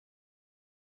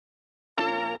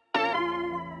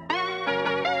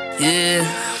Yeah.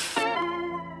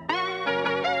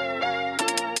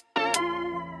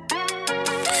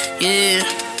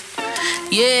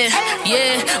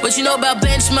 What you know about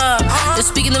benchmark? They're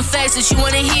speaking the facts that you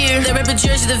wanna hear. They rep a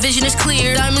jersey, the vision is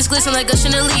clear. Diamonds glisten like a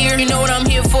chandelier. You know what I'm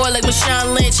here for, like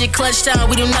Marshawn Lynch. At clutch time,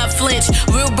 we do not flinch.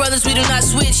 Real brothers, we do not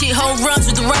switch. Hit home runs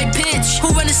with the right pitch.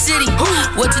 Who run the city?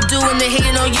 What to do when they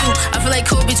hating on you? I feel like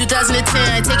Kobe 2010.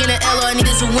 I taking an L, all I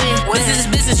need is a win. Business is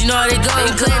business, you know how they go.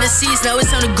 They playing the seats, now it's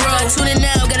time to grow. Tune in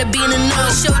now, gotta be in the know.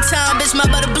 Showtime, bitch, my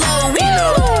about to blow. We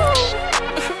know.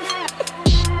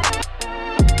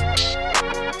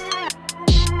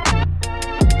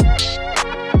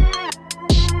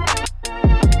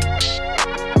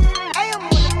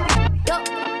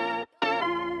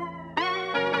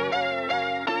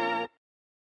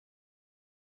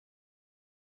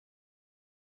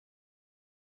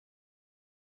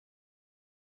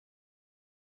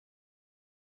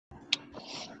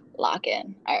 Lock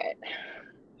in. All right.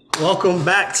 Welcome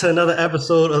back to another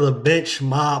episode of the Bench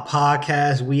Mob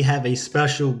Podcast. We have a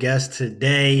special guest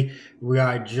today. We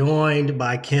are joined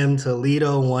by Kim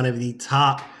Toledo, one of the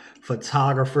top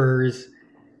photographers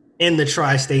in the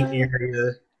tri-state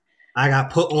area. I got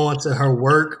put on to her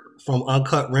work from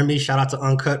Uncut Remy. Shout out to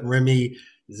Uncut Remy.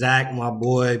 Zach, my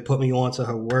boy, put me on to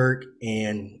her work,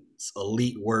 and it's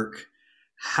elite work.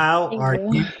 How are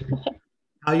you?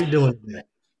 How you doing today?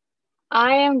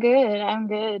 I am good. I'm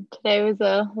good. Today was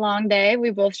a long day. We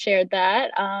both shared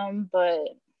that. But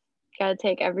gotta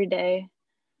take every day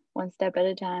one step at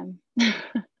a time.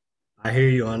 I hear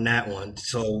you on that one.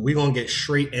 So we're gonna get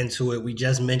straight into it. We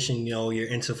just mentioned, you're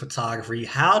into photography.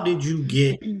 How did you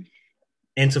get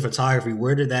into photography?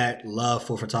 Where did that love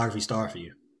for photography start for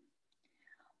you?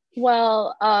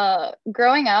 Well,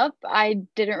 growing up, I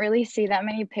didn't really see that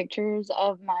many pictures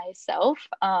of myself.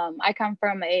 I come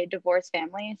from a divorced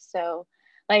family, so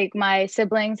like my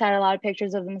siblings had a lot of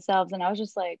pictures of themselves, and I was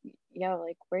just like, yo,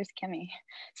 like, where's Kimmy?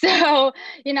 So,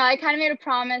 I kind of made a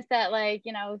promise that, like,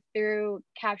 through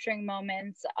capturing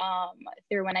moments,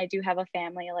 through when I do have a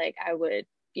family, like I would,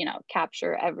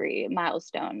 capture every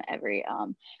milestone, every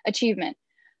achievement.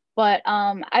 But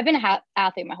I've been an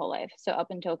athlete my whole life. So up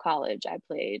until college, I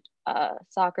played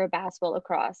soccer, basketball,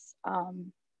 lacrosse.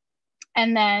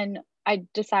 And then I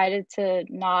decided to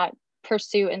not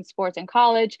pursue in sports in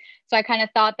college. So I kind of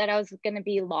thought that I was going to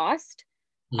be lost.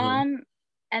 Mm-hmm.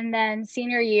 And then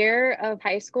senior year of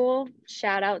high school,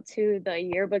 shout out to the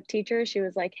yearbook teacher. She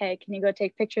was like, hey, can you go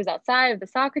take pictures outside of the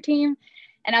soccer team?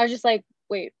 And I was just like,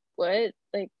 wait, what?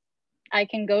 Like, I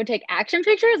can go take action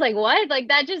pictures? Like, what? Like,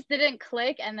 that just didn't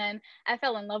click. And then I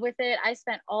fell in love with it. I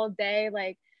spent all day,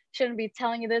 like, shouldn't be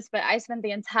telling you this, but I spent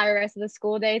the entire rest of the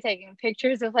school day taking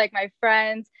pictures of, like, my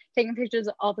friends, taking pictures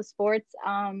of all the sports.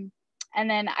 And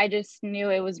then I just knew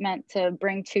it was meant to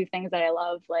bring two things that I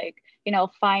love, like,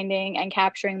 finding and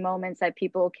capturing moments that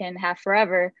people can have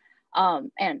forever,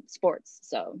 and sports.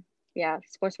 So, yeah,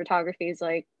 sports photography is,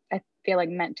 like, I feel like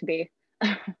meant to be.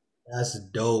 That's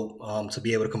dope, to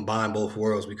be able to combine both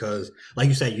worlds because, like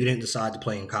you said, you didn't decide to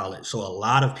play in college. So a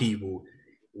lot of people,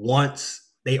 once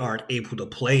they aren't able to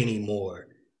play anymore,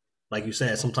 like you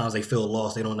said, sometimes they feel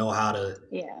lost. They don't know how to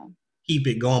keep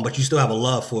it going, but you still have a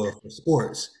love for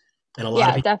sports. And a lot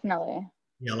of people, definitely.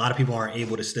 A lot of people aren't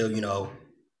able to still,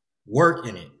 work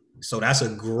in it. So that's a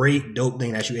great, dope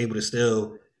thing that you're able to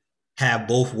still have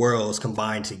both worlds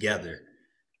combined together.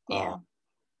 Yeah.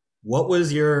 What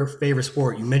was your favorite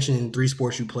sport? You mentioned 3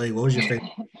 sports you played. What was your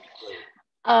favorite?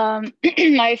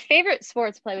 My favorite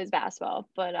sports play was basketball,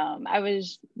 but I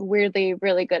was weirdly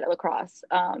really good at lacrosse.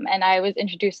 And I was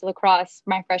introduced to lacrosse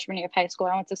my freshman year of high school.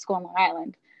 I went to school in Long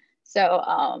Island. So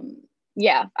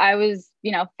I was,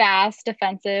 fast,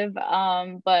 defensive,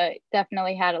 but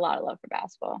definitely had a lot of love for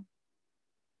basketball.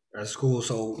 That's cool.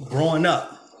 So growing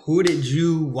up, who did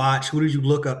you watch? Who did you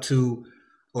look up to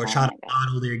or try to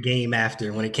model their game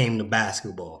after when it came to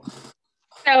basketball?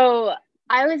 So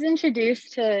I was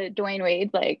introduced to Dwayne Wade,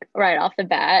 like, right off the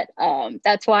bat.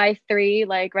 That's why 3,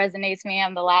 like, resonates me.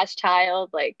 I'm the last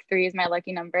child. Like, 3 is my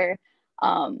lucky number.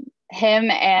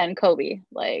 Him and Kobe,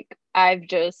 like, I've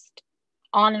just,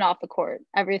 on and off the court,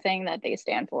 everything that they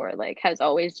stand for, like, has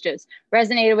always just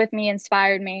resonated with me,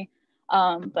 inspired me.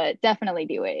 But definitely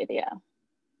D-Wade, yeah.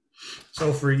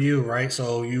 So for you, right?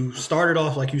 So you started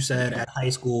off, like you said, at high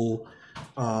school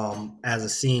as a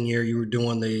senior. You were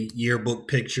doing the yearbook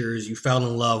pictures. You fell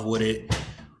in love with it.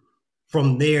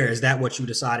 From there, is that what you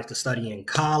decided to study in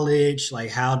college? Like,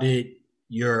 how did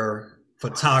your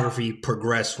photography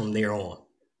progress from there on?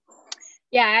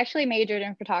 Yeah, I actually majored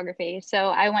in photography. So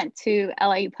I went to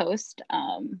LIU Post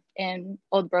in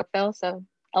Old Brookville. So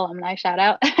alumni shout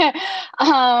out.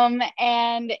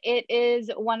 And it is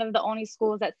one of the only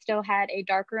schools that still had a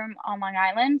dark room on Long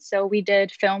Island. So we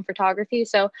did film photography.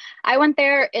 So I went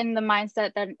there in the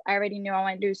mindset that I already knew I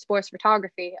wanted to do sports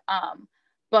photography.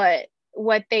 But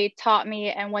what they taught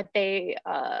me and what I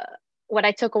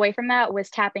took away from that was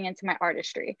tapping into my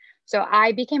artistry. So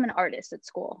I became an artist at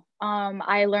school.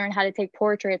 I learned how to take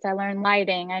portraits. I learned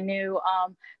lighting. I knew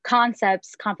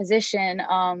concepts, composition,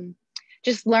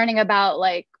 just learning about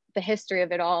like the history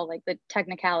of it all, like the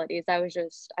technicalities.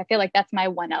 I feel like that's my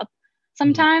one up.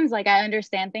 Sometimes like I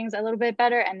understand things a little bit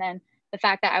better. And then the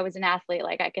fact that I was an athlete,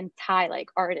 like I can tie like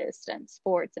artists and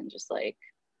sports and just like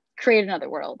create another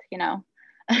world, you know?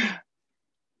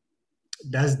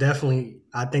 That's definitely,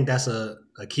 I think that's a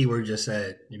key word you just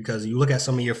said, because you look at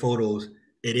some of your photos,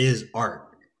 it is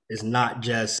art. It's not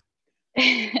just,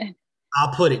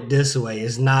 I'll put it this way,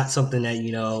 it's not something that,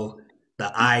 the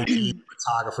IG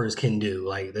photographers can do.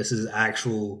 Like this is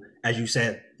actual, as you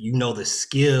said, the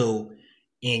skill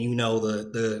and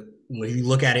the when you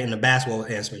look at it in the basketball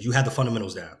aspect, you have the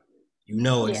fundamentals down. You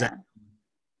know Yeah. exactly,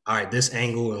 all right, this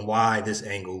angle and why this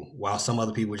angle, while some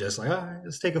other people are just like, all right,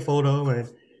 let's take a photo and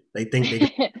they think they can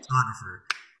be a photographer.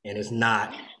 And it's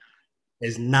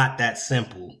not that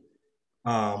simple.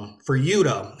 For you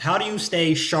though, how do you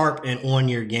stay sharp and on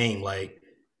your game, like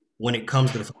when it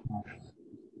comes to the photography?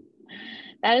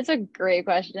 That is a great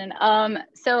question.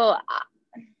 So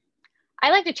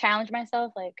I like to challenge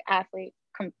myself, like athlete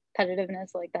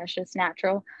competitiveness, like that's just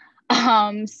natural.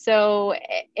 So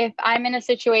if I'm in a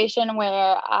situation where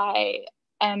I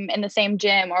am in the same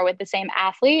gym or with the same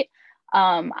athlete,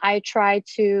 I try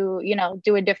to,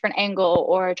 do a different angle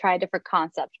or try a different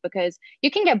concept because you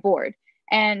can get bored.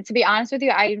 And to be honest with you,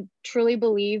 I truly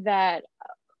believe that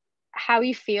how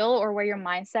you feel or where your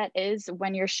mindset is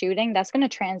when you're shooting, that's going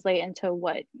to translate into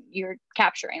what you're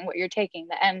capturing, what you're taking,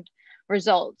 the end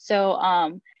result. So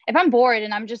if I'm bored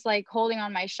and I'm just like holding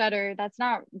on my shutter, that's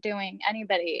not doing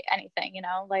anybody anything,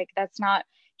 like that's not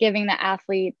giving the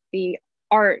athlete the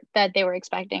art that they were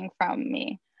expecting from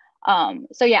me.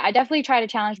 So yeah, I definitely try to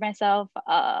challenge myself.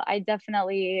 I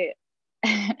definitely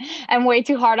am way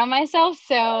too hard on myself.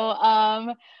 So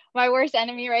my worst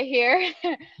enemy right here.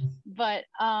 But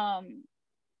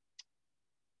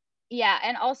yeah,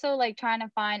 and also like trying to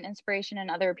find inspiration in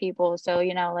other people. So,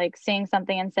 like seeing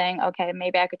something and saying, okay,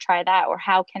 maybe I could try that, or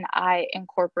how can I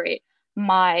incorporate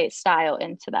my style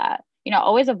into that?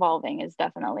 Always evolving is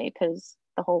definitely because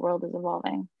the whole world is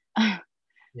evolving.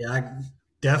 Yeah, I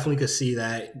definitely could see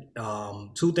that.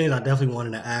 Two things I definitely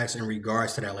wanted to ask in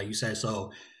regards to that, like you said,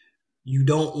 so you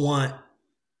don't want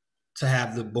to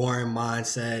have the boring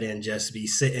mindset and just be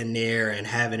sitting there and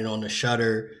having it on the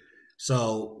shutter.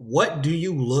 So, what do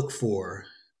you look for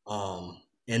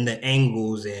in the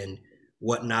angles and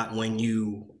whatnot when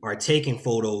you are taking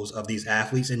photos of these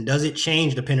athletes? And does it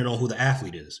change depending on who the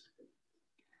athlete is?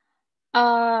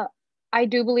 Uh, I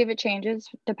do believe it changes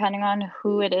depending on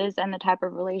who it is and the type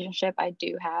of relationship I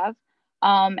do have.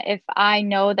 If I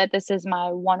know that this is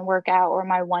my one workout or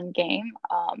my one game,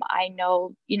 I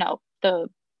know, the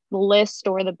list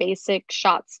or the basic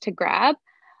shots to grab.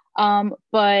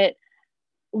 But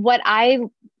what I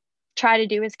try to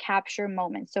do is capture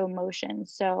moments, so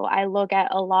emotions. So I look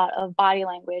at a lot of body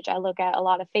language, I look at a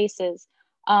lot of faces.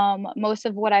 Most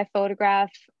of what I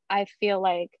photograph, I feel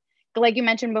like you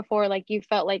mentioned before, like you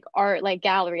felt like art, like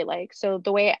gallery, like so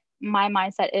the way my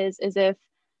mindset is if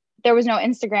there was no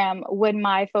Instagram, would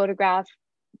my photograph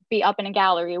be up in a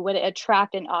gallery? Would it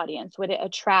attract an audience? Would it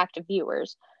attract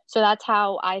viewers? So that's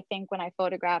how I think when I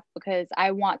photograph, because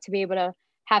I want to be able to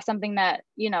have something that,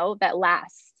 that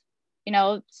lasts. You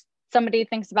know, somebody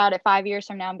thinks about it 5 years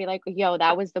from now and be like, yo,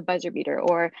 that was the buzzer beater.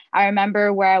 Or I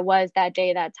remember where I was that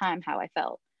day, that time, how I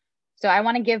felt. So I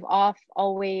want to give off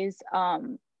always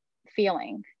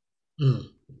feeling. Mm.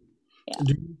 Yeah.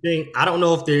 Do you think, I don't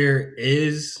know if there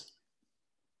is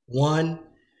one,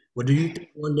 but do you think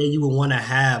one day you would want to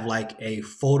have like a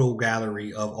photo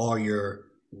gallery of all your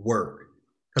work?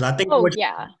 Because I think Oh,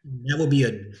 yeah. that would be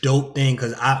a dope thing.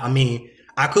 Because I mean,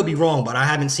 I could be wrong, but I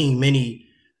haven't seen many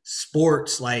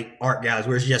sports like art galleries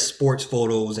where it's just sports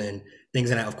photos and things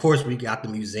like that. Of course, we got the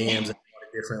museums and all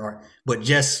the different art, but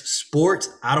just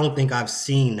sports, I don't think I've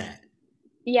seen that.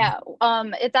 Yeah,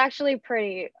 it's actually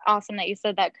pretty awesome that you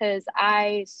said that because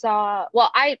I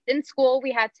in school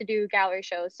we had to do gallery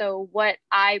shows. So what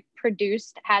I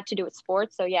produced had to do with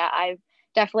sports. So yeah, I've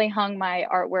definitely hung my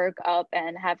artwork up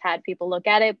and have had people look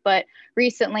at it. But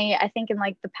recently, I think in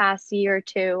like the past year or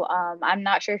two, I'm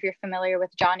not sure if you're familiar with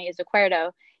Johnny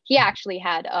Zucquerto. He actually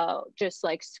had just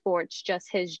like sports,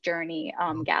 just his journey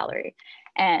gallery.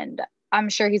 And I'm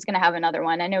sure he's gonna have another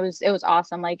one. And it was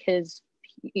awesome. Like I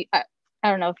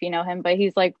don't know if you know him, but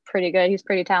he's like pretty good. He's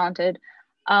pretty talented.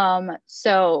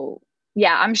 So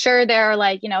yeah, I'm sure there are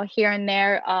like, here and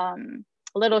there,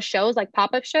 little shows like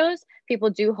pop-up shows. People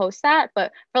do host that,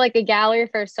 but for like a gallery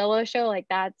for a solo show, like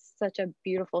that's such a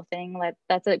beautiful thing. Like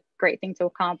that's a great thing to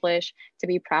accomplish, to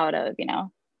be proud of.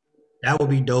 That would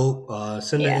be dope.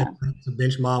 Send the Yeah. invite to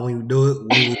Bench Mob when you do it.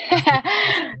 We will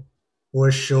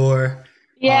for sure.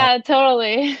 Yeah,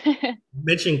 totally.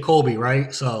 Mention Kobe,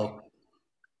 right? So,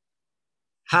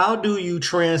 how do you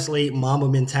translate Mamba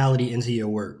mentality into your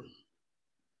work?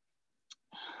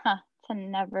 Huh,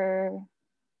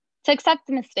 to accept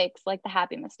the mistakes, like the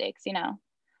happy mistakes.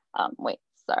 Wait,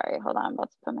 sorry, hold on, I'm about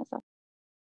to put myself.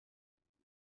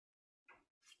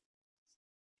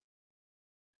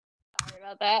 Sorry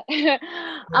about that.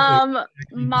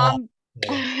 Mom.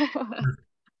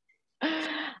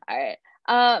 All right.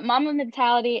 Mama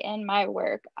mentality in my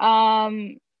work.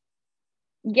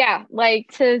 Yeah,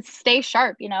 like to stay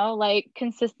sharp, like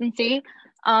consistency,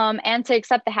 and to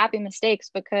accept the happy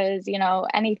mistakes because,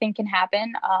 anything can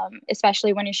happen,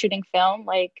 especially when you're shooting film,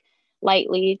 like light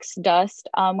leaks, dust.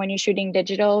 When you're shooting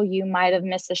digital, you might have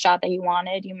missed the shot that you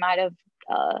wanted. You might have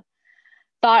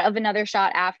thought of another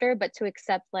shot after, but to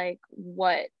accept like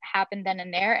what happened then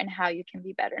and there and how you can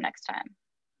be better next time.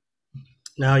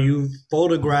 Now, you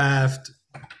photographed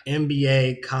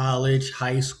NBA, college,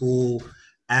 high school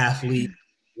athlete.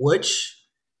 Which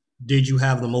did you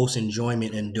have the most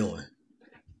enjoyment in doing?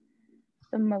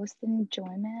 The most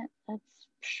enjoyment?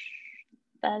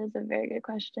 That is a very good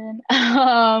question.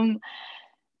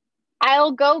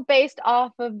 I'll go based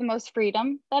off of the most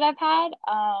freedom that I've had.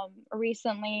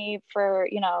 Recently, for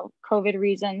COVID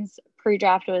reasons,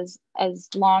 pre-draft was as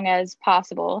long as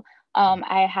possible.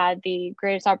 I had the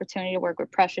greatest opportunity to work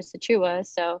with Precious Achua,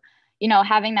 so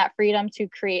having that freedom to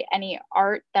create any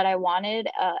art that I wanted,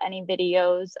 any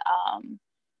videos,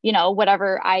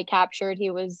 whatever I captured, he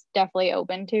was definitely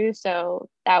open to. So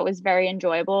that was very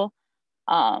enjoyable.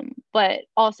 But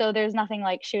also there's nothing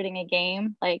like shooting a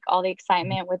game, like all the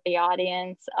excitement with the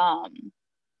audience,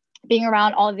 being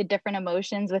around all the different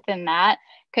emotions within that,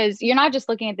 because you're not just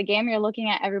looking at the game, you're looking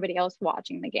at everybody else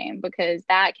watching the game, because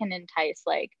that can entice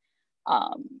like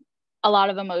a lot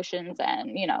of emotions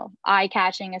and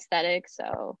eye-catching aesthetics.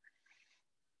 So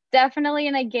definitely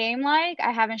in a game, like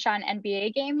I haven't shot an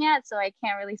NBA game yet, so I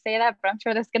can't really say that, but I'm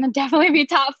sure that's gonna definitely be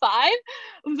top 5.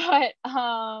 But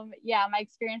yeah, my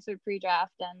experience with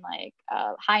pre-draft and like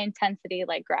high intensity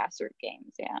like grassroots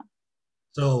games. Yeah.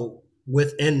 So,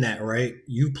 within that, right,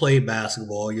 you play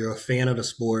basketball, you're a fan of the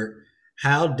sport.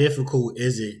 How difficult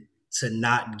is it to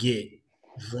not get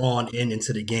drawn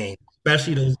into the game?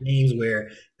 Especially those games where,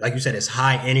 like you said, it's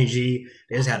high energy.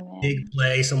 They just have Oh, a big man.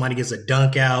 play. Somebody gets a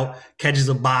dunk out, catches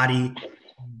a body.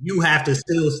 You have to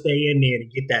still stay in there to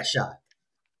get that shot.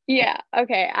 Yeah,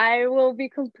 okay. I will be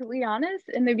completely honest.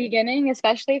 In the beginning,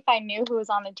 especially if I knew who was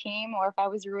on the team or if I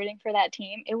was rooting for that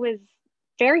team, it was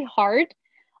very hard,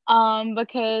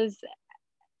 because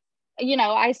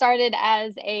I started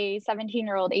as a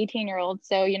 17-year-old, 18-year-old.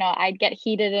 So, I'd get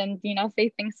heated and, say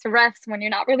things to refs when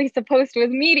you're not really supposed to with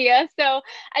media. So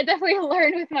I definitely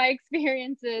learned with my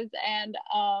experiences and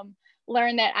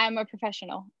learned that I'm a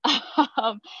professional.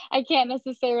 I can't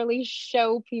necessarily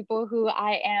show people who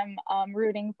I am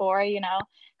rooting for,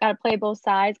 got to play both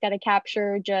sides, got to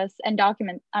capture just and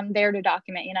document. I'm there to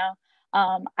document.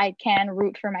 I can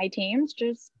root for my teams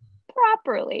just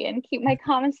properly and keep my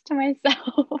comments to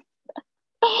myself.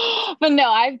 But no,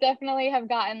 I've definitely have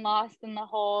gotten lost in the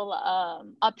whole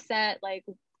upset, like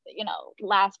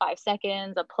last 5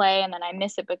 seconds of play, and then I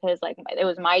miss it because like it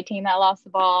was my team that lost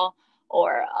the ball,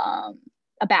 or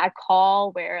a bad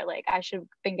call where like I should have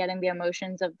been getting the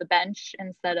emotions of the bench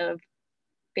instead of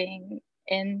being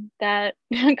in that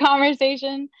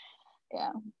conversation.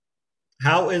 Yeah.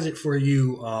 How is it for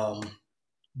you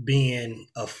being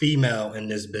a female in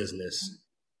this business?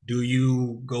 Do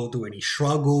you go through any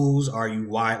struggles? Are you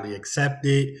widely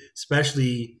accepted?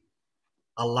 Especially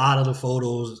a lot of the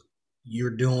photos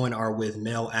you're doing are with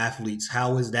male athletes.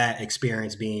 How is that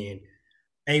experience being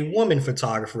a woman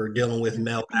photographer dealing with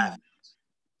male athletes?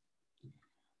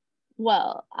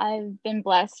 Well, I've been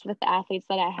blessed with the athletes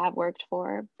that I have worked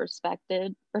for,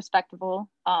 respectable,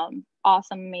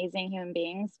 awesome, amazing human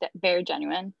beings, very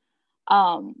genuine.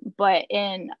 But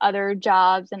in other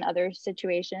jobs and other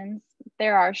situations,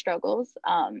 there are struggles,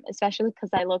 especially because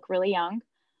I look really young.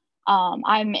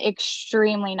 I'm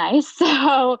extremely nice.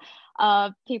 So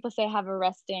people say I have a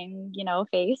resting,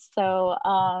 face. So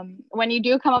when you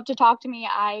do come up to talk to me,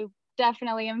 I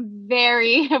definitely am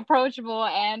very approachable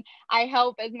and I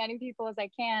help as many people as I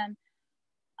can.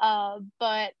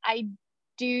 But I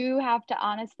do have to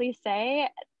honestly say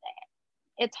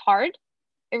it's hard.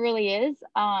 It really is.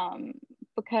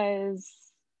 Because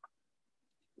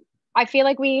I feel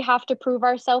like we have to prove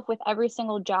ourselves with every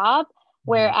single job.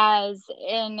 Whereas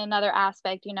in another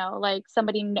aspect, like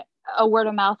a word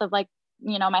of mouth of like,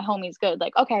 my homie's good.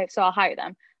 Like, okay, so I'll hire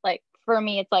them. Like for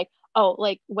me, it's like, oh,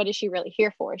 like, what is she really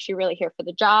here for? Is she really here for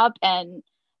the job? And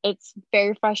it's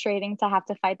very frustrating to have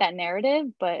to fight that narrative.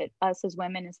 But us as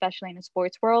women, especially in the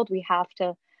sports world, we have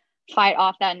to fight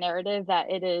off that narrative that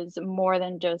it is more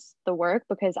than just the work,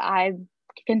 because I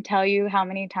can tell you how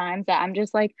many times that I'm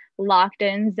just like locked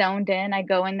in, zoned in. I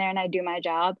go in there and I do my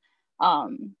job.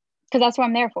 Because that's what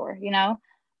I'm there for,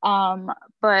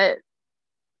 but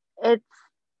it's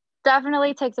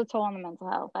definitely takes a toll on the mental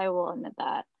health. I will admit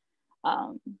that.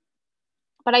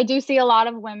 But I do see a lot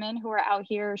of women who are out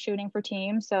here shooting for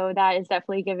teams. So that is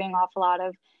definitely giving off a lot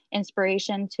of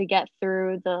inspiration to get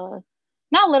through the,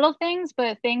 not little things,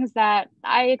 but things that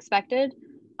I expected.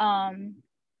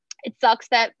 It sucks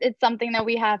that it's something that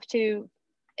we have to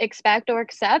expect or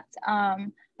accept.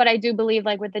 But I do believe,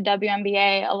 like with the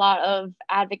WNBA, a lot of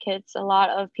advocates, a lot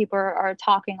of people are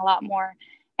talking a lot more.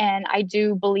 And I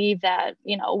do believe that,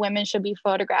 women should be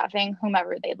photographing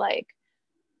whomever they'd like.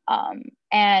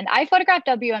 And I photographed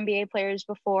WNBA players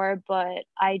before, but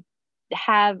I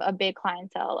have a big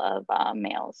clientele of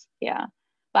males. Yeah.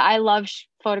 But I love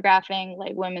photographing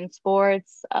like women's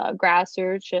sports,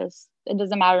 grassroots, just, it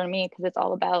doesn't matter to me because it's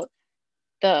all about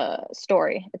the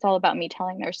story. It's all about me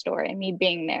telling their story, me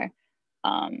being there.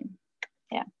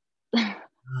 Yeah.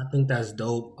 I think that's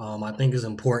dope. I think it's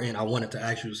important. I wanted to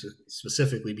ask you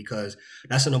specifically because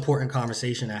that's an important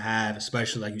conversation to have,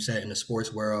 especially like you said in the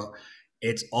sports world.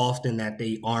 It's often that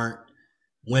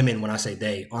women, when I say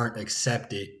they, aren't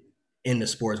accepted in the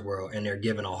sports world and they're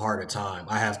given a harder time.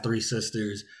 I have 3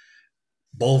 sisters.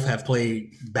 Both have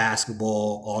played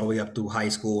basketball all the way up through high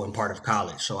school and part of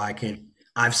college. So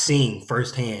I've seen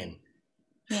firsthand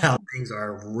how things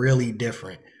are really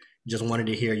different. Just wanted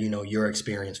to hear, your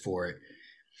experience for it.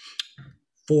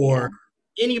 For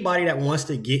anybody that wants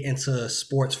to get into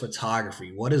sports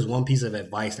photography, what is one piece of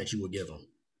advice that you would give them?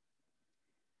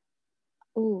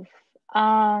 Oof.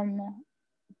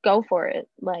 Go for it.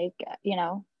 Like,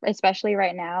 especially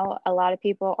right now, a lot of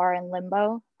people are in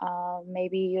limbo.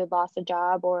 Maybe you lost a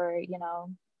job, or,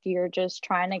 you're just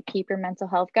trying to keep your mental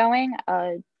health going.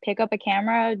 Pick up a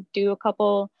camera, do a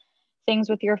couple things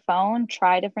with your phone,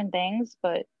 try different things,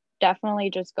 but definitely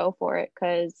just go for it,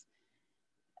 because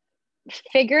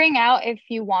figuring out if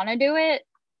you want to do it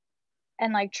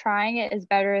and like trying it is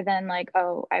better than like,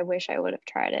 oh, I wish I would have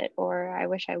tried it, or I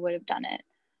wish I would have done it.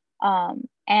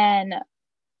 And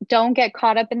don't get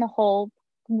caught up in the whole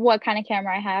what kind of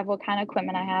camera I have, what kind of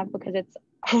equipment I have, because it's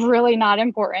really not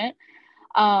important.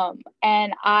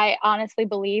 And I honestly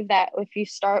believe that if you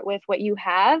start with what you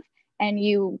have and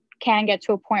you can get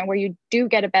to a point where you do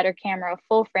get a better camera, a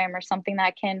full frame, or something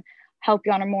that can help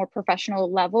you on a more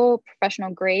professional level,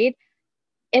 professional grade,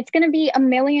 it's going to be a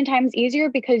million times easier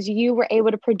because you were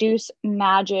able to produce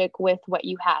magic with what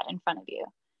you had in front of you.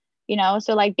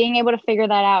 So like being able to figure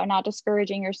that out and not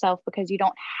discouraging yourself because you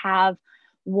don't have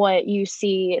what you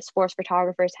see sports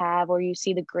photographers have, or you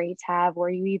see the greats have, or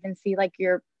you even see like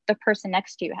the person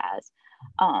next to you has.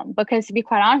 Because to be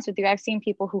quite honest with you, I've seen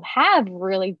people who have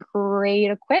really great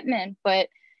equipment, but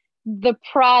the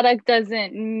product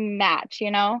doesn't match,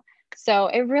 so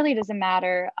it really doesn't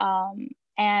matter.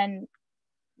 And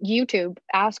YouTube,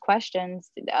 ask questions.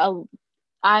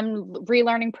 I'm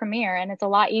relearning Premiere, and it's a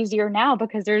lot easier now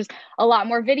because there's a lot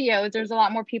more videos, there's a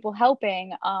lot more people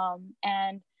helping,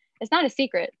 and it's not a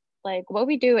secret. Like what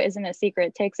we do isn't a secret.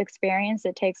 It takes experience,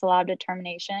 it takes a lot of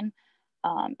determination,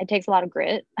 it takes a lot of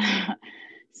grit.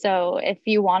 So if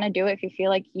you want to do it, if you feel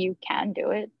like you can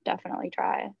do it, definitely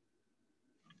try.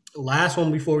 Last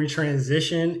one before we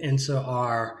transition into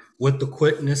our With the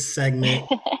Quickness segment.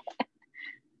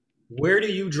 Where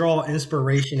do you draw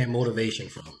inspiration and motivation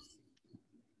from?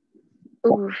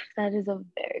 Oof, that is a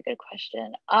very good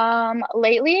question.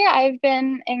 Lately I've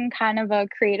been in kind of a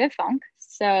creative funk.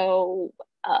 So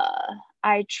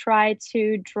I try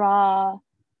to draw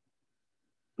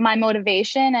my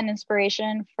motivation and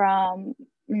inspiration from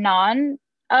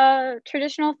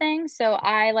non-traditional things. So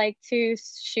I like to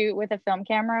shoot with a film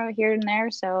camera here and there.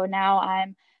 So now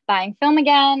I'm buying film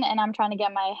again, and I'm trying to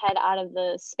get my head out of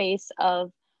the space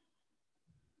of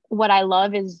what I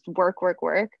love is work, work,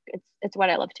 work. It's what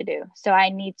I love to do. So I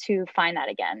need to find that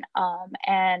again.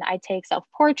 And I take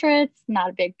self-portraits, not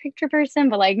a big picture person,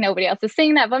 but like nobody else is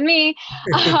seeing that but me.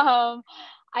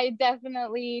 I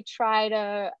definitely try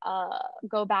to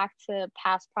go back to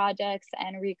past projects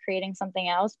and recreating something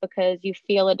else because you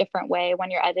feel a different way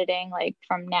when you're editing, like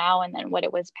from now and then what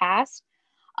it was past.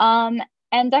 Um,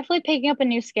 and definitely picking up a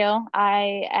new skill.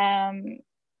 I am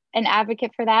an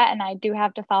advocate for that, and I do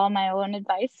have to follow my own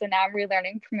advice. So now I'm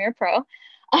relearning Premiere Pro.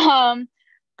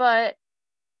 But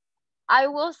I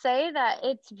will say that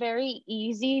it's very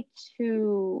easy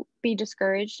to be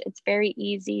discouraged. It's very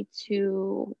easy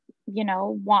to,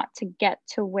 want to get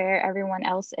to where everyone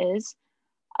else is.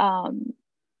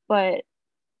 But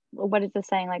what is the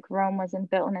saying? Like Rome wasn't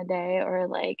built in a day, or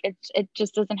like it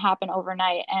just doesn't happen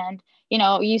overnight. And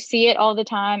you see it all the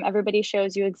time. Everybody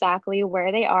shows you exactly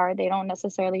where they are. They don't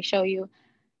necessarily show you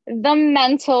the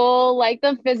mental, like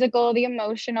the physical, the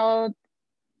emotional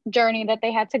journey that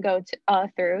they had to go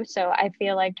through. So I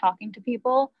feel like talking to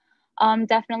people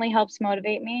definitely helps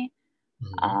motivate me.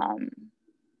 Um,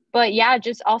 but yeah,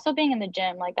 just also being in the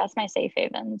gym, like that's my safe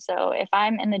haven. So if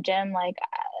I'm in the gym, like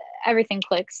everything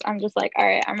clicks. I'm just like, all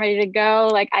right, I'm ready to go.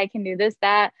 Like I can do this,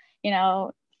 that,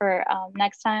 for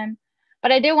next time.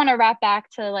 But I did want to wrap back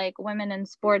to like women in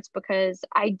sports because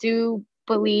I do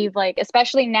believe like,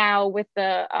 especially now with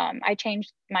the, I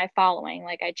changed my following,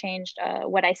 like I changed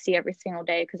what I see every single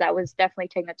day because I was definitely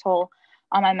taking a toll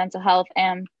on my mental health.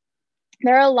 And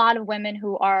there are a lot of women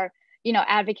who are,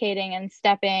 advocating and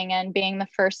stepping and being the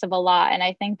first of a lot. And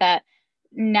I think that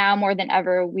now more than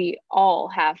ever, we all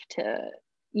have to,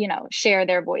 share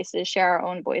their voices, share our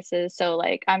own voices. So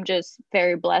like, I'm just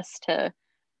very blessed to,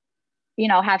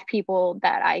 have people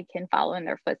that I can follow in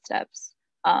their footsteps.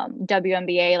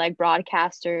 WNBA, like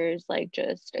broadcasters, like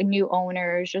just new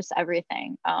owners, just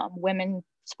everything. Women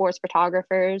sports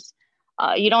photographers.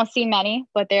 You don't see many,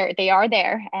 but they are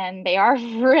there and they are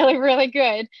really, really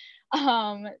good.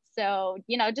 So,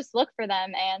 just look for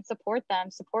them and support them,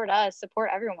 support us, support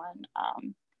everyone.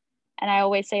 And I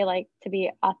always say like to be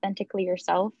authentically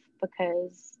yourself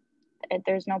because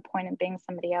there's no point in being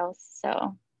somebody else.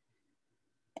 So,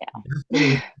 yeah.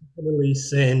 Definitely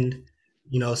send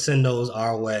those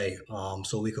our way,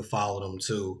 so we could follow them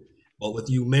too. But with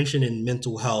you mentioning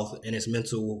mental health and it's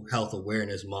Mental Health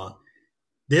Awareness Month,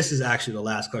 this is actually the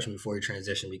last question before you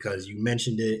transition because you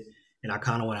mentioned it, and I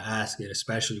kind of want to ask it,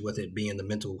 especially with it being the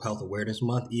Mental Health Awareness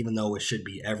Month, even though it should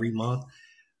be every month.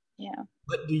 Yeah.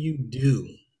 What do you do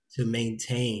to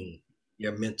maintain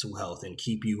your mental health and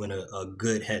keep you in a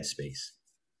good headspace?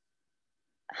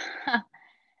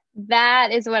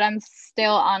 That is what I'm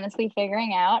still honestly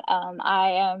figuring out.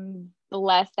 I am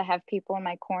blessed to have people in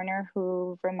my corner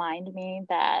who remind me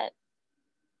that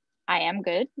I am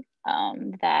good,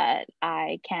 that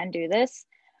I can do this.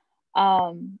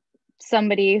 Um,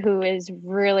 Somebody who is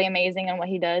really amazing in what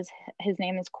he does, his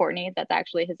name is Courtney. That's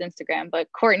actually his Instagram,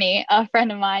 but Courtney, a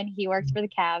friend of mine, he works for the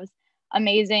Cavs.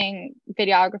 Amazing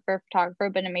videographer,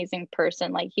 photographer, but amazing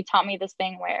person. Like he taught me this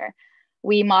thing where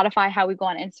we modify how we go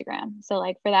on Instagram. So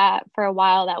like for that, for a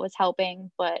while that was helping,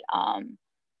 but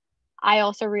I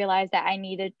also realized that I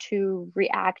needed to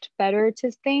react better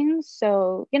to things.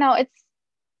 So, it's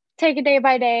take it day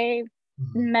by day,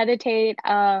 Mhm. meditate.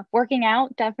 Working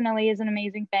out definitely is an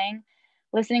amazing thing.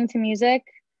 Listening to music.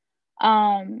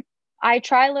 Um, I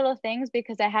try little things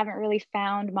because I haven't really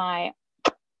found my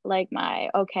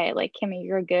okay, like Kimmy,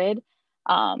 you're good.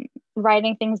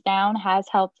 Writing things down has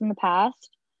helped in the past.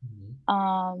 Mhm.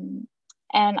 Um,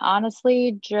 and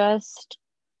honestly, just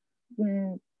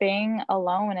being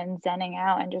alone and zenning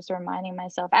out and just reminding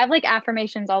myself. I have like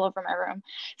affirmations all over my room.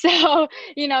 So,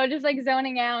 just like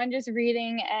zoning out and just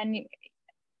reading. And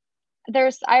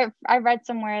I read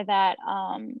somewhere that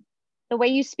the way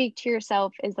you speak to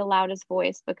yourself is the loudest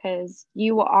voice because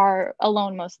you are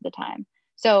alone most of the time.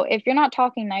 So if you're not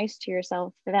talking nice to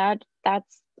yourself,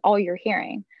 that's all you're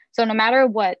hearing. So no matter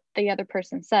what the other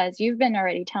person says, you've been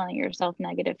already telling yourself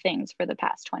negative things for the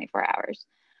past 24 hours.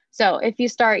 So if you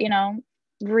start,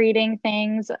 reading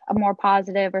things more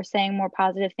positive or saying more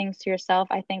positive things to yourself,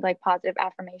 I think like positive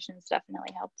affirmations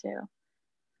definitely help too.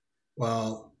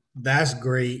 Well, that's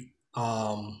great.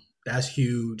 That's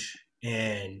huge.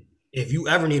 And if you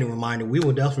ever need a reminder, we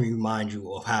will definitely remind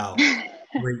you of how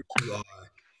great you are.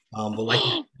 But like,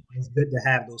 it's good to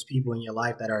have those people in your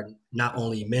life that are not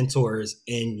only mentors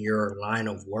in your line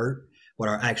of work, but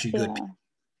are actually good Yeah. people.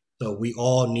 So we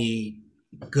all need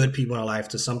good people in our life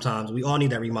to sometimes, we all need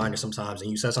that reminder sometimes. And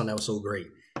you said something that was so great.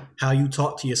 How you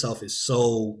talk to yourself is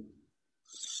so,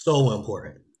 so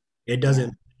important. It Yeah.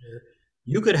 doesn't,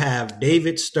 you could have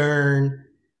David Stern,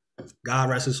 God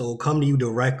rest his soul, come to you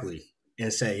directly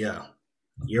and say, yeah,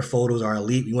 your photos are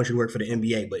elite. We want you to work for the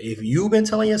NBA. But if you've been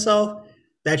telling yourself,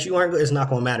 that you aren't good, it's not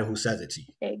going to matter who says it to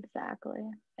you. Exactly.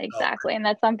 So, Exactly. And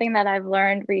that's something that I've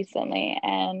learned recently.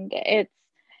 And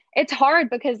it's hard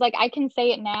because like I can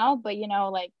say it now, but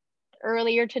like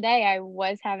earlier today I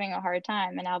was having a hard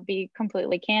time, and I'll be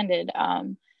completely candid.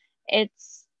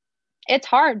 It's it's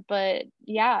hard, but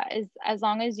yeah, as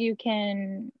long as you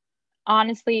can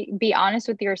honestly be honest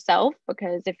with yourself,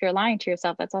 because if you're lying to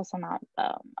yourself, that's also not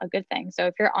a good thing. So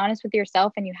if you're honest with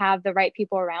yourself and you have the right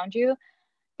people around you,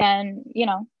 then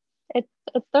it's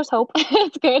there's hope.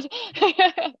 It's good.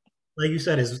 like you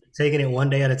said, it's taking it one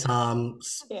day at a time,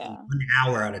 Yeah, 1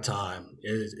 hour at a time.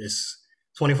 It's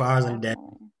 24 hours in a day,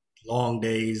 definitely. long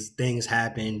days, things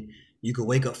happen. You could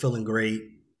wake up feeling great,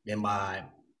 then by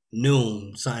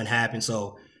noon, something happens.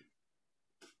 So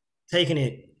taking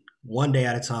it one day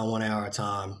at a time, 1 hour at a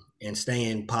time, and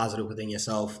staying positive within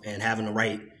yourself and having the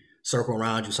right circle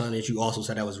around you, something that you also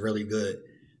said that was really good.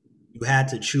 You had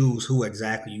to choose who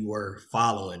exactly you were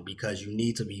following because you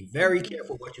need to be very Mhm.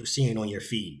 careful what you're seeing on your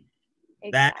feed.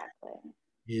 That Exactly.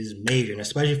 is major, and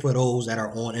especially for those that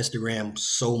are on Instagram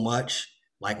so much,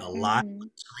 like a lot of Hmm.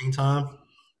 screen time,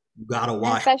 you gotta And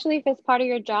watch. especially if it's part of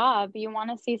your job, you want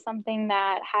to see something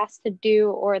that has to do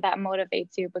or that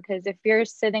motivates you. Because if you're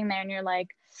sitting there and you're like,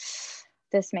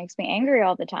 this makes me angry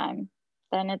all the time,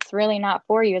 then it's really not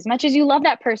for you. As much as you love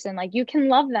that person, like you can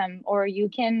love them or you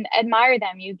can admire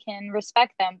them, you can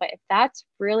respect them. But if that's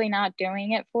really not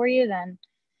doing it for you, then,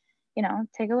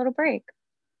 take a little break.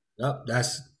 Yep,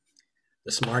 that's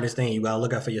the smartest thing. You gotta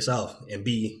look out for yourself and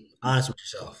be honest with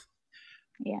yourself.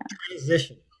 Yeah.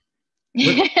 Transition.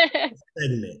 What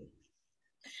segment?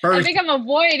 I First, think I'm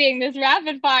avoiding this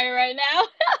rapid fire right now.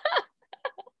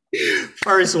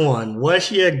 first one.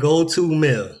 What's your go-to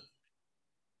meal?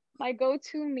 My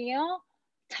go-to meal,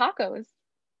 tacos.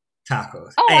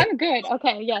 Tacos. Oh, Hey, I'm good.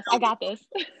 Okay, yes, I got this.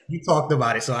 you talked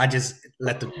about it, so I just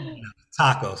let the people know.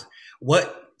 Tacos.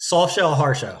 What soft shell or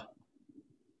hard shell?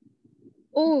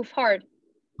 Ooh, hard.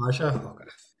 Hard shell. Okay.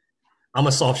 I'm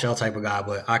a soft shell type of guy,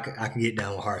 but I could get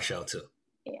down with hard shell too.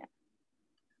 Yeah.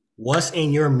 What's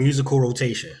in your musical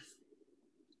rotation?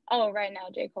 Oh, right now,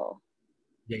 J. Cole,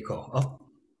 J. Cole. Oh,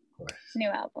 of course. new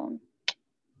album.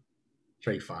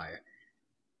 Straight fire.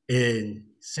 And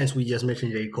since we just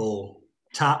mentioned J. Cole,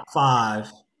 top five,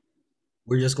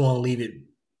 we're just going to leave it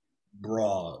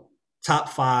broad. Top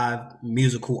five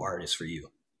musical artists for you.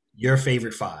 Your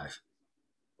favorite five.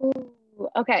 Ooh,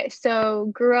 okay, so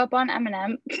grew up on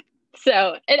Eminem.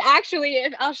 So it actually,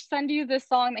 I'll send you this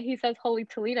song that he says Holy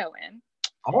Toledo in.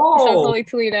 The song Oh, Holy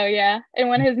Toledo, yeah, in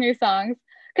one of his new songs.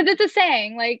 Because it's a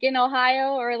saying, like in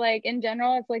Ohio or like in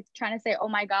general, it's like trying to say, oh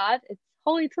my God, it's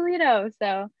Holy Toledo.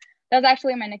 So that was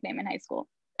actually my nickname in high school.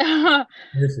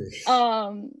 perfect.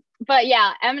 Um, but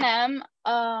yeah, Eminem.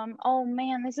 Oh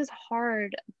man, this is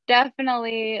hard.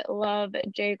 Definitely love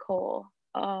J. Cole.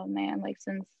 Oh man, like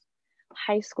since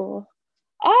high school.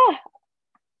 Oh,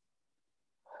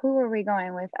 who are we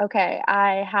going with? Okay,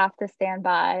 I have to stand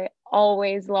by.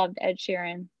 Always loved Ed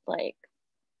Sheeran. Like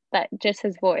that, just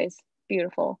his voice,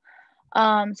 beautiful.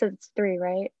 So it's three,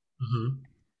 right?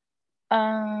 Mm-hmm.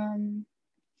 Um,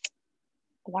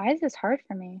 why is this hard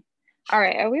for me? All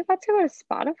right, are we about to go to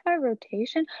Spotify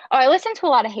rotation? Oh, I listen to a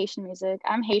lot of Haitian music.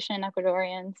 I'm Haitian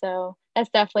Ecuadorian, so that's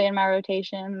definitely in my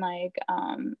rotation. Like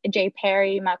Jay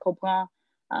Perry, Michael Blanc.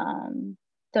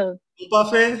 So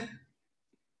Compa fan?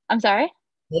 I'm sorry,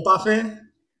 Compa fan?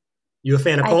 You a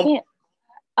fan of I Compa? can't.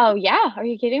 Oh yeah, are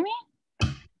you kidding me? My,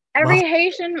 Every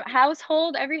Haitian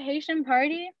household, every Haitian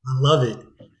party. I love it.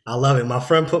 I love it. My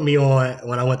friend put me on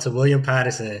when I went to William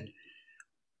Patterson,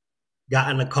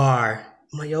 got in the car.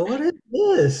 I'm like, yo, what is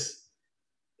this?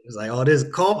 He was like, oh, this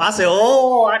Compa. I said,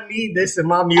 oh, I need this in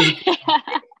my music.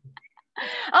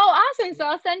 Oh, awesome. So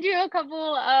I'll send you a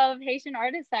couple of Haitian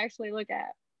artists to actually look at.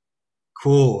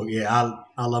 Cool. Yeah,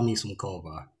 I love me some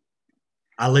Compa.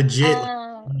 I legit, like,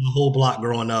 Uh, my whole block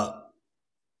growing up,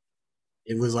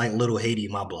 it was like little Haiti,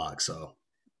 my block. So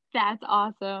that's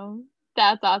awesome.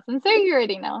 That's awesome. So you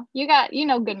already know. You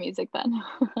know good music then.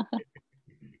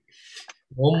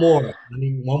 one more. I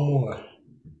need one more.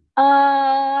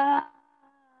 Uh,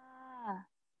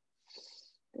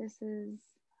 this is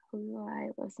who I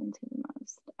listen to the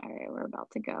most. All right, we're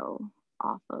about to go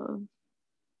off of.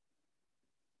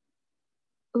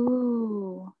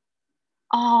 Ooh.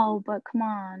 Oh, but come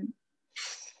on.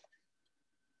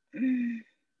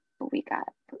 But we got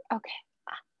okay.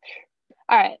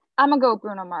 All right, I'm gonna go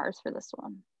Bruno Mars for this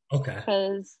one Okay.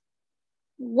 because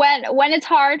when it's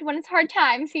hard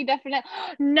times, he definitely.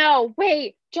 No,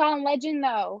 wait, John Legend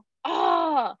though.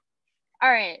 Oh,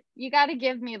 all right. You got to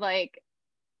give me like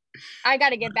I got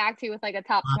to get back to you with like a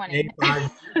top 20.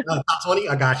 Top 20?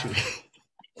 I got you.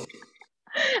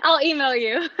 I'll email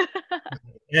you.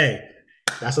 Hey,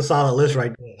 that's a solid list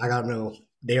right there. I gotta know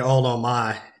they're all on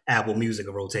my Apple Music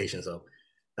rotation, so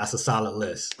that's a solid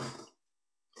list.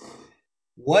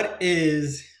 What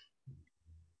is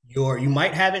you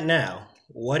might have it now.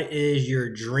 What is your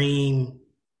dream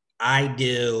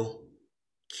ideal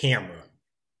camera?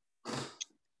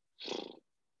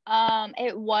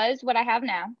 It was what I have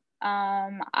now.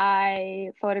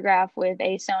 I photograph with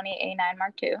a Sony A9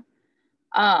 Mark II.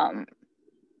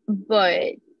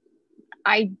 But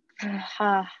I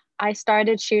I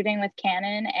started shooting with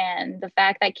Canon, and the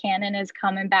fact that Canon is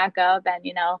coming back up and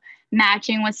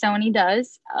matching what Sony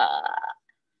does,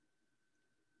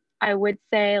 I would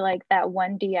say like that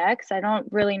 1DX. I don't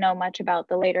really know much about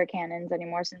the later Canons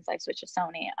anymore since I switched to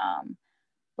Sony.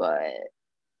 But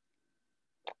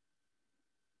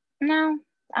no,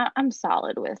 I'm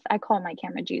solid with. I call my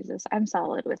camera Jesus. I'm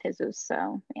solid with Jesus.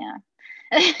 So yeah.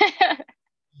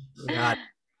 God,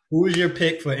 who is your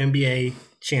pick for NBA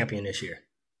champion this year?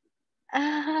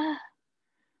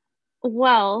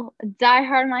 Well,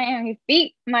 diehard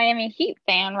Miami Heat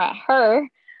fan, right? Her.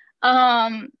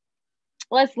 Um,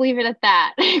 let's leave it at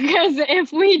that because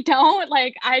if we don't,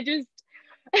 like, I just.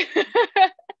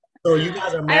 So you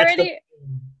guys are I matched up. already.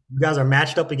 You guys are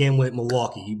matched up again with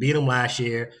Milwaukee. You beat them last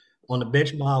year on the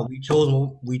bench mile. We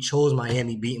chose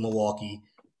Miami beating Milwaukee.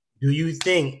 Do you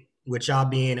think, with y'all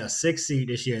being a 6th seed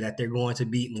this year, that they're going to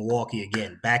beat Milwaukee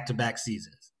again, back-to-back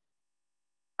seasons?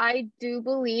 I do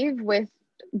believe with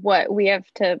what we have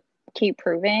to keep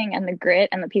proving and the grit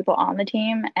and the people on the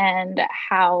team and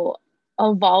how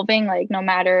evolving, like no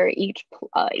matter each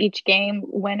game,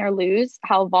 win or lose,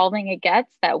 how evolving it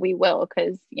gets, that we will,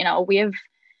 because we have.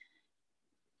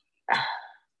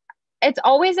 It's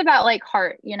always about like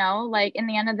heart, like in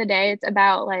the end of the day, it's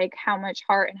about like how much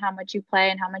heart and how much you play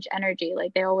and how much energy.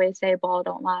 Like they always say, ball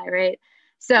don't lie, right?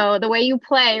 So the way you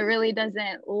play really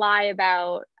doesn't lie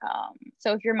about.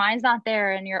 So if your mind's not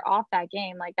there and you're off that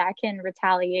game, like that can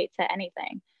retaliate to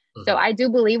anything. So Mhm. I do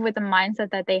believe with the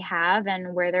mindset that they have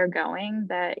and where they're going,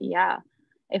 that yeah,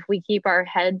 if we keep our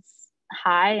heads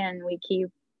high and we keep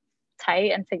tight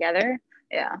and together,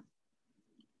 yeah.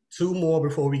 Two more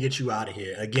before we get you out of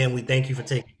here. Again, we thank you for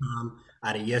taking time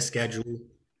out of your schedule.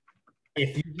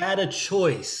 If you had a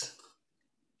choice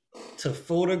to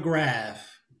photograph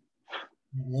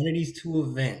one of these two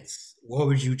events, what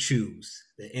would you choose?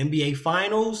 The NBA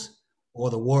Finals or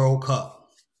the World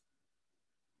Cup?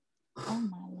 Oh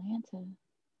my Lanta.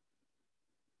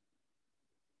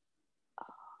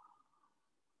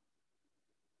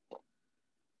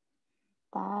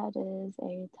 That is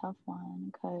a tough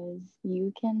one because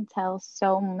you can tell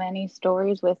so many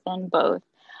stories within both.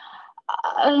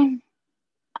 Uh,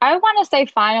 I want to say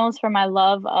finals for my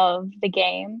love of the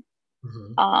game.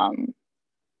 Mhm. Um,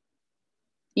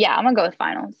 yeah, I'm gonna go with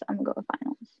finals. I'm gonna go with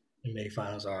finals. NBA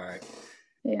Finals, all right.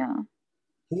 Yeah.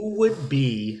 Who would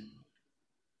be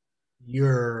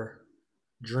your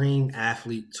dream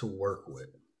athlete to work with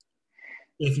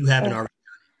if you haven't Ugh, already?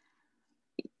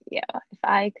 yeah. If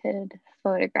I could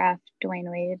photograph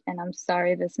Dwayne Wade, and I'm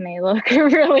sorry this may look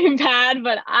really bad,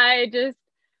 but I just,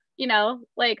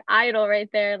 like idol right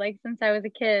there, like since I was a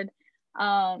kid.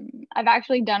 I've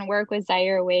actually done work with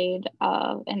Zaire Wade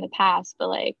in the past, but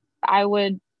like I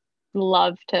would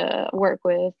love to work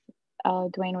with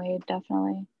Dwayne Wade,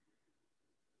 definitely.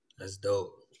 That's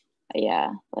dope.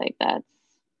 Yeah, like that's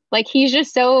like he's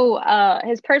just so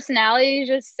his personality is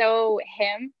just so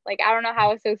him. Like I don't know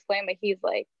how else to explain, but he's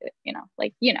like,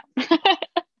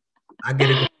 I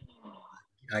get it.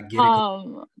 I get it.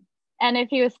 um and if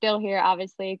he was still here,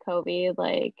 obviously Kobe,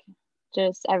 like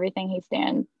just everything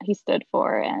he stood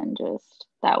for, and just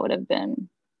that would have been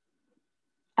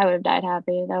I would have died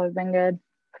happy. That would have been good.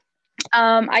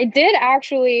 I did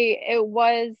actually, it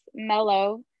was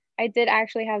Mello. I did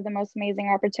actually have the most amazing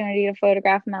opportunity to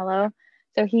photograph Mello.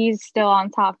 So he's still on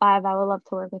top five. I would love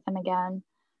to work with him again.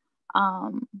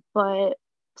 But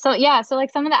so yeah, so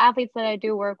like some of the athletes that I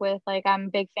do work with, like I'm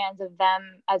big fans of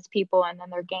them as people and then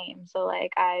their game. So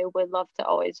like I would love to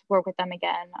always work with them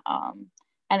again.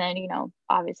 And then,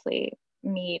 obviously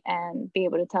meet and be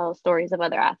able to tell stories of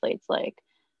other athletes. Like,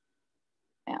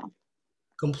 yeah.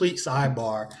 Complete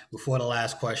sidebar before the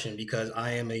last question because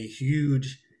I am a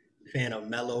huge fan of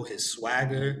Mello, his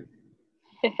swagger,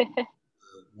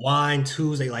 Wine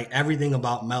Tuesday, like everything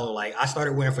about Mello. Like I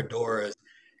started wearing fedoras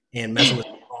and messing with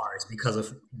cars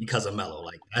because of Mello.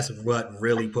 Like that's what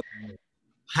really put me.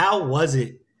 How was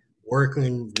it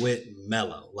working with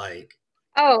Mello? Like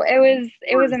Oh,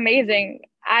 it was amazing.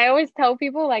 I always tell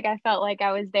people like I felt like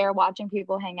I was there watching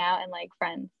people hang out and like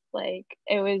friends. Like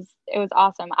it was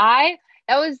awesome. I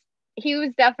that was he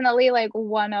was definitely like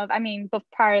one of, I mean, but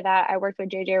prior to that, I worked with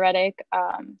JJ Redick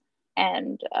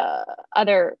and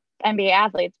other NBA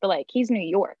athletes, but like he's New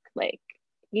York. Like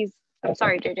he's, I'm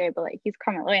sorry, JJ, but like he's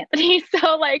Carmelo Anthony.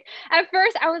 So like at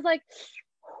first I was like,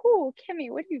 oh, Kimmy,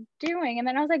 what are you doing? And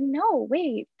then I was like, no,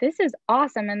 wait, this is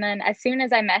awesome. And then as soon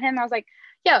as I met him, I was like,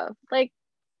 yo, like,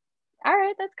 all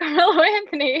right, that's Carmelo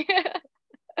Anthony.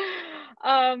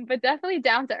 But definitely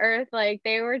down to earth. Like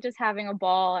they were just having a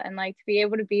ball, and like to be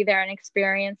able to be there and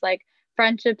experience like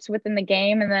friendships within the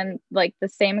game, and then like the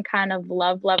same kind of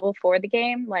love level for the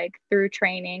game, like through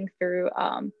training, through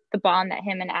the bond that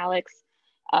him and Alex,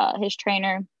 his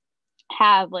trainer,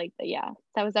 have. Like yeah,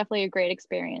 that was definitely a great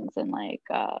experience, and like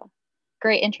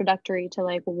great introductory to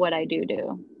like what I do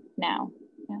now.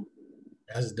 Yeah,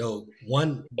 That's dope.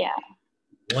 yeah.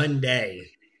 One day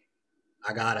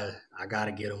I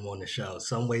gotta get him on the show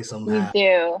some way, You somehow.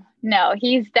 do. No,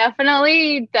 he's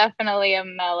definitely a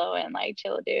mellow and like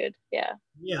chill dude. Yeah.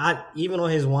 Yeah, even on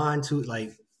his wine too.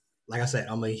 Like I said,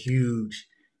 I'm a huge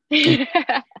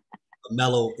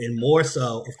Mellow, and more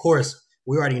so, of course,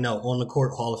 we already know on the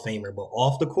court Hall of Famer, but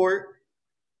off the court,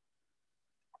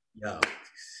 yo,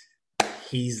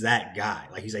 he's that guy.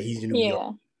 Like you said, he's in New York.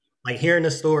 Yeah. Like hearing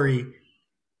the story,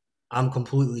 I'm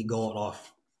completely going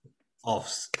off,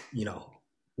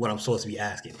 what I'm supposed to be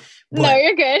asking. No, But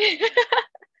you're good.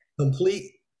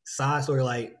 complete side story,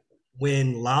 like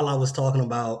when Lala was talking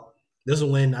about this is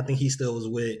when I think he still was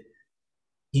with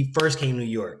he first came to New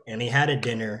York and they had a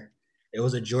dinner. It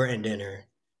was a Jordan dinner,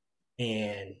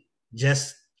 and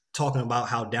just talking about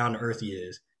how down to earth he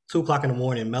is. 2 o'clock in the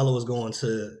morning, Mello was going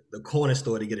to the corner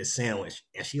store to get a sandwich,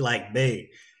 and she like, "Babe,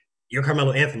 you're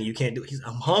Carmelo Anthony. You can't do."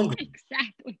 I'm hungry.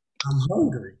 Exactly. I'm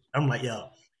hungry. I'm like, yo,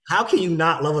 how can you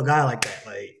not love a guy like that?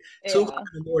 Like 2 o'clock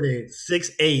Yeah. in the morning,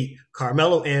 6'8",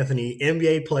 Carmelo Anthony,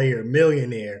 NBA player,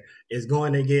 millionaire, is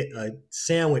going to get a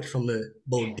sandwich from the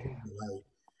bodega. Like,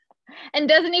 And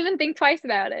doesn't even think twice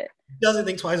about it. doesn't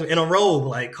think twice in a robe.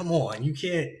 Like, come on, you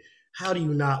can't. How do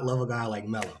you not love a guy like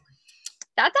Melo?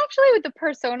 That's actually with the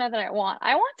persona that I want.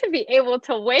 I want to be able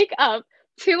to wake up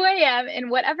 2 a.m. in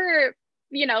whatever,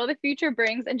 the future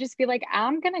brings, and just be like,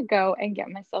 I'm gonna go and get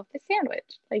myself a sandwich,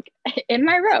 like in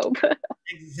my robe.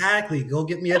 Exactly. Go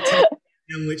get me a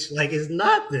sandwich. Like it's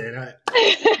nothing.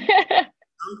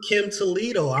 I'm Kim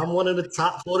Toledo. I'm one of the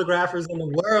top photographers in the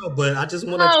world, but I just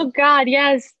want to. Oh God,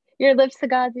 yes. Your lips to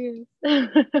God's ears.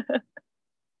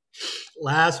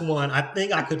 Last one. I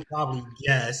think I could probably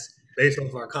guess based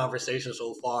off our conversation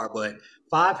so far, but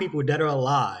 5 people dead or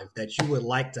alive that you would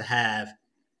like to have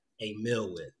a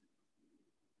meal with.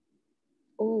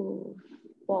 Ooh,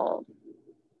 well,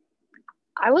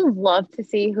 I would love to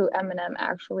see who Eminem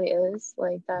actually is.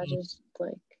 Like that is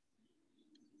like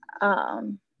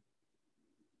um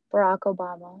Barack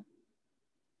Obama.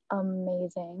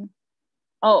 Amazing.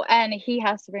 Oh, and he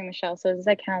has to bring Michelle. So does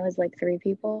that count as like 3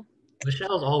 people?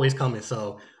 Michelle's always coming,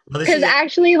 so whether Because she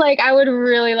actually, like, I would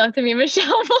really love to meet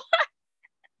Michelle.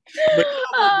 but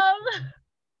All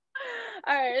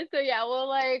right. So yeah, we'll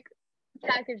like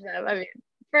package them. I mean,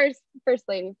 first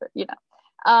lady,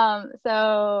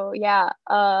 So yeah,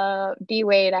 D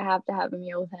Wade, I have to have a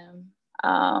meal with him.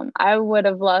 I would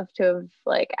have loved to have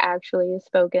like actually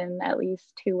spoken at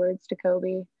least 2 words to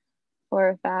Kobe for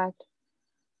a fact.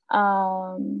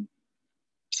 And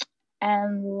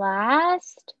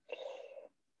last,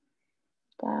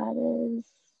 that is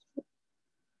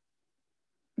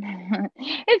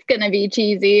it's gonna be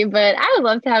cheesy, but I would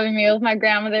love to have a meal with my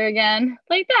grandmother again.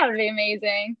 Like that would be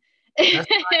amazing. that's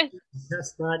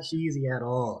that's not cheesy at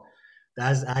all.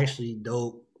 That's actually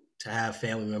dope to have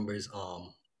family members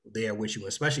there with you,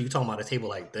 especially you talking about a table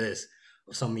like this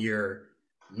with some of your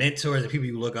mentors and people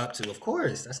you look up to. Of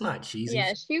course, that's not cheesy.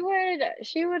 Yeah, she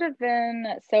would have been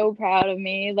so proud of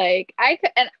me. Like I could,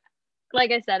 and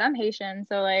like I said, I'm Haitian,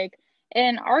 so like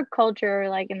in our culture,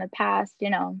 like in the past,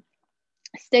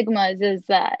 stigmas is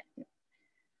that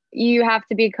you have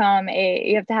to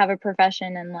have a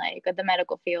profession in like the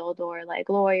medical field or like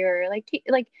lawyer, like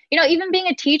even being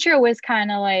a teacher was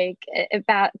kind of like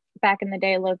back in the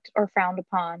day looked or frowned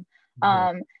upon.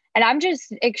 Mhm. And I'm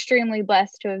just extremely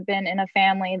blessed to have been in a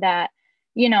family that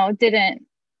didn't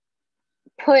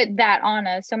put that on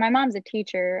us. So my mom's a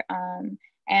teacher,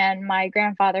 and my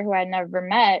grandfather, who I'd never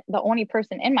met, the only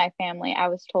person in my family, I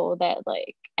was told that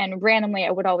like, and randomly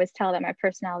I would always tell that my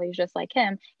personality is just like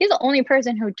him. He's the only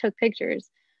person who took pictures.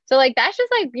 So like that's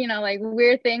just like like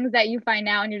weird things that you find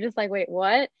out and you're just like, wait,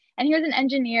 what? And he was an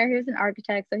engineer, he was an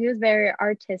architect, so he was very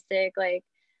artistic, like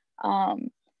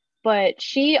but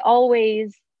she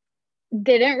always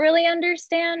didn't really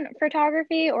understand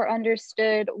photography or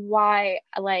understood why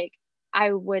like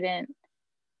I wouldn't,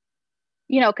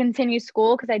 continue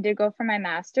school because I did go for my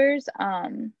master's.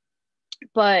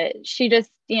 But she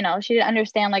just, she didn't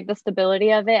understand like the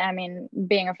stability of it. I mean,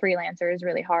 being a freelancer is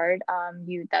really hard.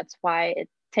 That's why it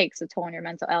takes a toll on your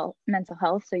mental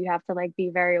health. So you have to like be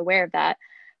very aware of that.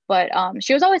 But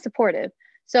she was always supportive.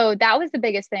 So that was the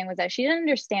biggest thing, was that she didn't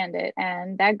understand it.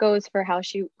 And that goes for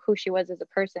who she was as a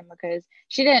person, because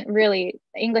she didn't really,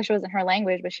 English wasn't her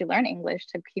language, but she learned English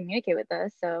to communicate with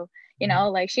us. So,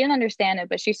 like she didn't understand it,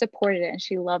 but she supported it and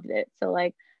she loved it. So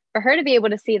like, for her to be able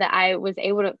to see that I was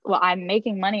able to, well, I'm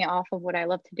making money off of what I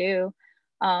love to do.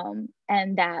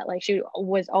 And that like she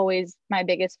was always my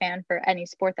biggest fan for any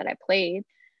sport that I played.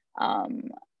 Um,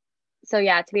 so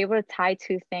yeah, to be able to tie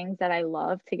two things that I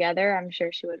love together, I'm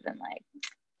sure she would have been like,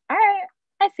 all right,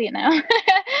 I see it now.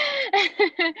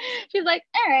 She's like,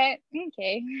 all right,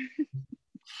 okay.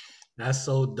 That's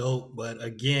so dope. But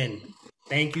again,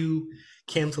 thank you,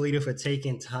 Kim Toledo, for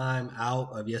taking time out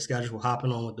of your schedule,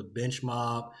 hopping on with the bench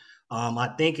mob.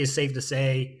 I think it's safe to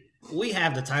say we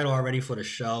have the title already for the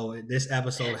show. This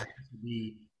episode has to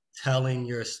be telling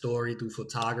your story through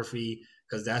photography,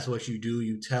 because that's what you do.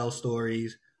 You tell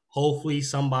stories. Hopefully,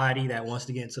 somebody that wants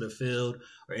to get into the field,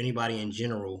 or anybody in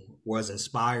general, was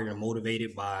inspired and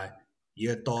motivated by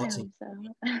your I thoughts. hope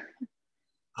so.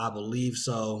 I believe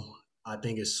so. I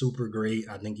think it's super great.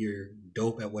 I think you're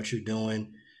dope at what you're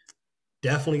doing.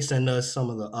 Definitely send us some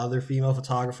of the other female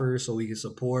photographers so we can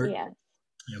support Yeah.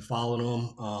 and follow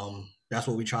them. That's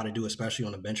what we try to do, especially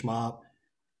on the bench mob.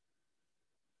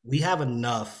 We have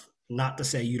enough, not to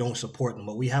say you don't support them,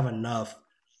 but we have enough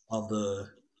of the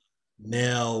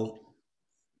male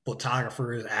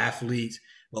photographers, athletes,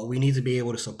 but we need to be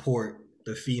able to support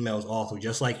the females also,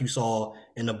 just like you saw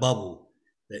in the bubble,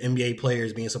 the NBA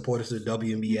players being supporters to the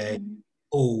WNBA. Mm-hmm.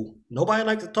 Oh, nobody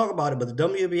likes to talk about it, but the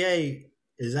WNBA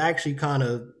is actually kind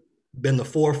of been the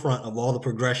forefront of all the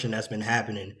progression that's been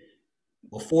happening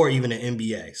before even the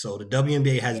NBA. So the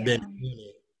WNBA has Yeah. been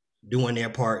doing their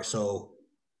part. So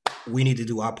we need to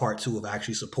do our part too of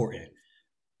actually supporting.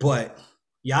 But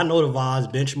y'all know the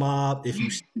vibes, bench mob. If you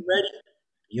ready,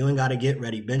 you ain't got to get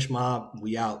ready. Bench mob,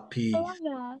 we out. I love Peace.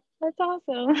 that. That's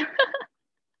awesome.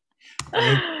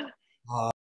 Thank